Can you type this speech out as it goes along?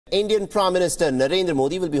Indian Prime Minister Narendra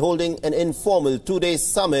Modi will be holding an informal two-day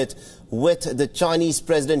summit with the Chinese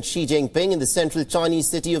President Xi Jinping in the central Chinese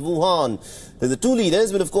city of Wuhan. The two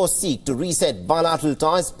leaders will, of course, seek to reset bilateral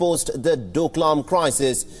ties post the Doklam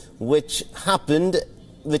crisis, which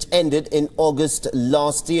ended in August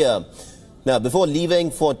last year. Now, before leaving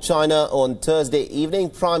for China on Thursday evening,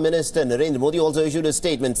 Prime Minister Narendra Modi also issued a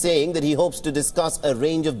statement saying that he hopes to discuss a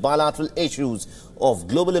range of bilateral issues of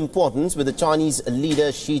global importance with the Chinese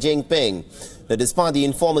leader Xi Jinping. Now, despite the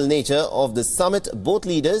informal nature of the summit, both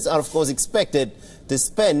leaders are, of course, expected to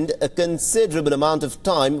spend a considerable amount of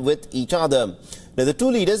time with each other. Now, the two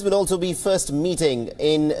leaders will also be first meeting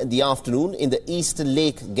in the afternoon in the East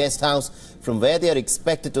Lake Guest House, from where they are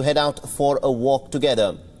expected to head out for a walk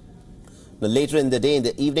together. Now, later in the day, in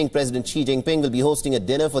the evening, President Xi Jinping will be hosting a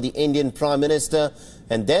dinner for the Indian Prime Minister.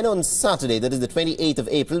 And then on Saturday, that is the 28th of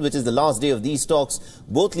April, which is the last day of these talks,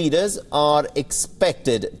 both leaders are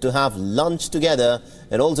expected to have lunch together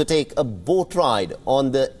and also take a boat ride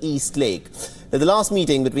on the East Lake. Now, the last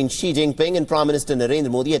meeting between Xi Jinping and Prime Minister Narendra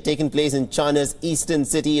Modi had taken place in China's eastern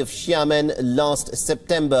city of Xiamen last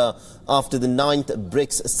September after the 9th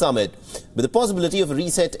BRICS summit. But the possibility of a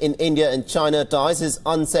reset in India and China ties has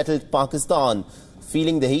unsettled Pakistan.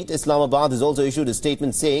 Feeling the heat, Islamabad has also issued a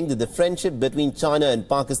statement saying that the friendship between China and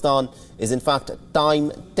Pakistan is in fact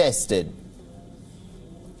time-tested.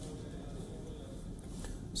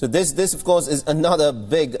 So this, of course, is another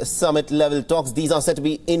big summit-level talks. These are said to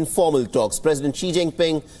be informal talks. President Xi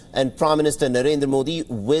Jinping and Prime Minister Narendra Modi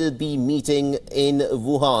will be meeting in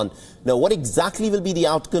Wuhan. Now, what exactly will be the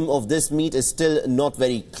outcome of this meet is still not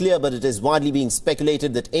very clear, but it is widely being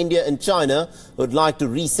speculated that India and China would like to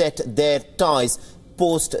reset their ties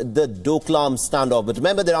post the Doklam standoff. But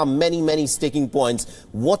remember, there are many sticking points.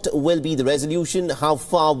 What will be the resolution? How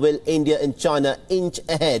far will India and China inch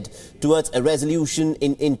ahead towards a resolution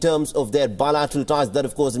in terms of their bilateral ties? That,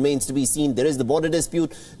 of course, remains to be seen. There is the border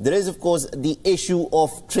dispute. There is, of course, the issue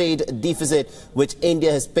of trade deficit, which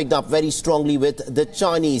India has picked up very strongly with the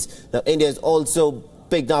Chinese. Now, India has also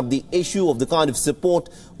picked up the issue of the kind of support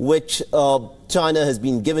which China has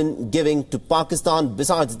been giving to Pakistan.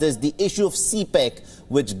 Besides, there's the issue of CPEC,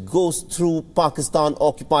 which goes through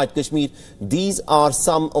Pakistan-occupied Kashmir. These are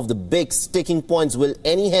some of the big sticking points. Will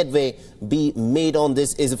any headway be made on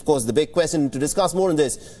this is, of course, the big question. To discuss more on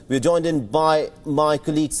this, we're joined in by my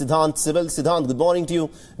colleague Siddhant Sival. Siddhant, good morning to you.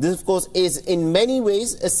 This, of course, is in many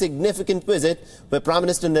ways a significant visit where Prime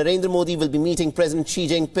Minister Narendra Modi will be meeting President Xi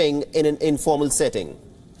Jinping in an informal setting.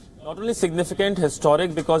 Not only significant,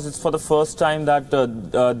 historic, because it's for the first time that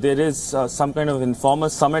there is some kind of informal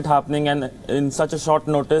summit happening, and in such a short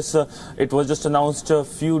notice. It was just announced a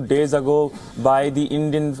few days ago by the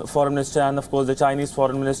Indian Foreign Minister and, of course, the Chinese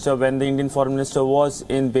Foreign Minister when the Indian Foreign Minister was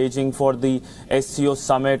in Beijing for the SCO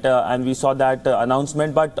summit, and we saw that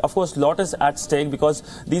announcement. But, of course, a lot is at stake because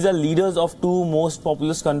these are leaders of two most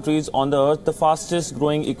populous countries on the earth, the fastest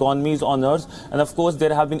growing economies on earth. And, of course,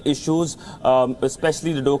 there have been issues,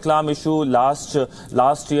 especially the Doklam issue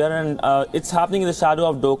last year, and it's happening in the shadow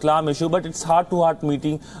of Doklam issue, but it's heart-to-heart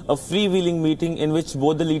meeting, a freewheeling meeting in which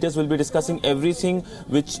both the leaders will be discussing everything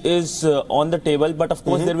which is on the table. But of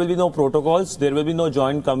course there will be no protocols, there will be no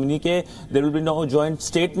joint communique, there will be no joint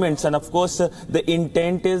statements, and of course the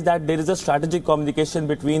intent is that there is a strategic communication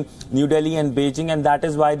between New Delhi and Beijing, and that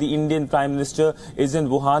is why the Indian Prime Minister is in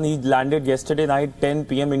Wuhan. He landed yesterday night 10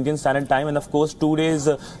 p.m. Indian Standard Time, and of course 2 days,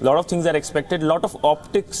 a lot of things are expected, a lot of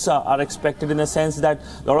optics are expected, in a sense that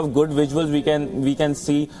a lot of good visuals we can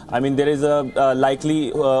see. I mean, there is a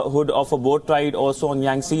likelihood of a boat ride also on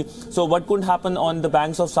Yangtze. So what could happen on the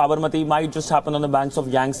banks of Sabarmati might just happen on the banks of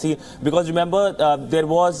Yangtze, because remember there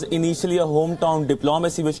was initially a hometown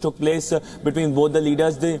diplomacy which took place between both the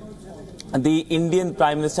leaders. The Indian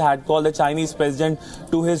Prime Minister had called the Chinese President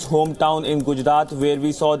to his hometown in Gujarat, where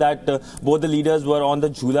we saw that both the leaders were on the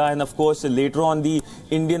Jhula, and of course later on the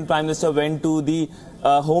Indian Prime Minister went to the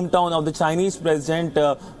hometown of the Chinese President,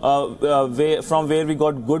 from where we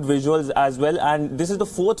got good visuals as well. And this is the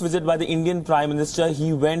fourth visit by the Indian Prime Minister.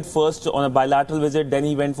 He went first on a bilateral visit, then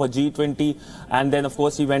he went for G20, and then of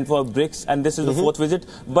course he went for BRICS, and this is the fourth visit.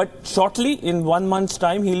 But shortly, in 1 month's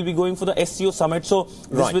time, he'll be going for the SCO summit. So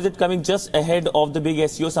this visit coming just ahead of the big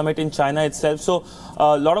SCO summit in China itself. So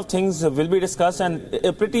a lot of things will be discussed, and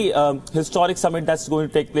a pretty historic summit that's going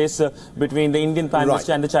to take place between the Indian Prime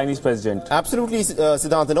Minister and the Chinese President. Absolutely.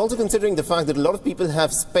 Siddharth, and also considering the fact that a lot of people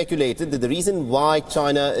have speculated that the reason why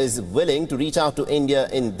China is willing to reach out to India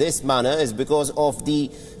in this manner is because of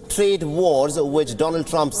the trade wars which Donald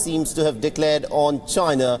Trump seems to have declared on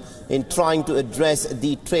China in trying to address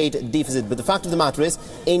the trade deficit. But the fact of the matter is,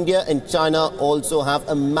 India and China also have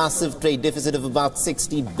a massive trade deficit of about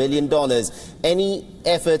 $60 billion. Any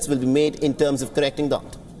efforts will be made in terms of correcting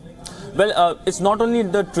that? Well, it's not only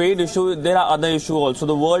the trade issue, there are other issues also.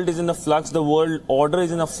 The world is in a flux, the world order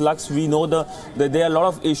is in a flux. We know that there are a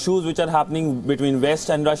lot of issues which are happening between West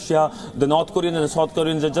and Russia. The North Koreans and the South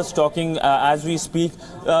Koreans are just talking as we speak.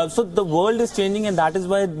 So the world is changing, and that is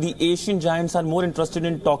why the Asian giants are more interested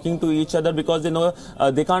in talking to each other, because they know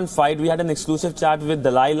they can't fight. We had an exclusive chat with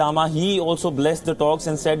Dalai Lama. He also blessed the talks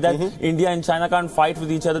and said that India and China can't fight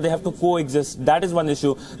with each other. They have to coexist. That is one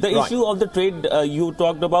issue. The issue of the trade you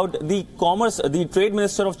talked about, the trade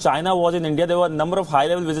minister of China was in India. There were a number of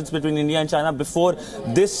high-level visits between India and China before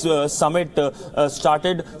this summit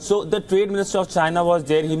started. So the trade minister of China was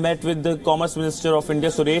there. He met with the commerce minister of India,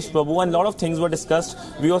 Suresh Prabhu, and a lot of things were discussed.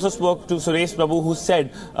 We also spoke to Suresh Prabhu, who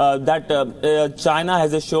said that China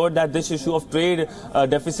has assured that this issue of trade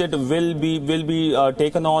deficit will be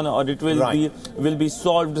taken on, or it will be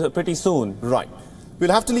solved pretty soon. Right. We'll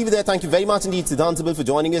have to leave it there. Thank you very much indeed, Siddharth, for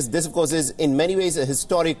joining us. This, of course, is in many ways a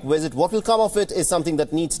historic visit. What will come of it is something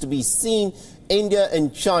that needs to be seen. India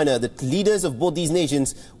and China, the leaders of both these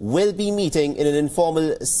nations, will be meeting in an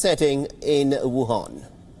informal setting in Wuhan.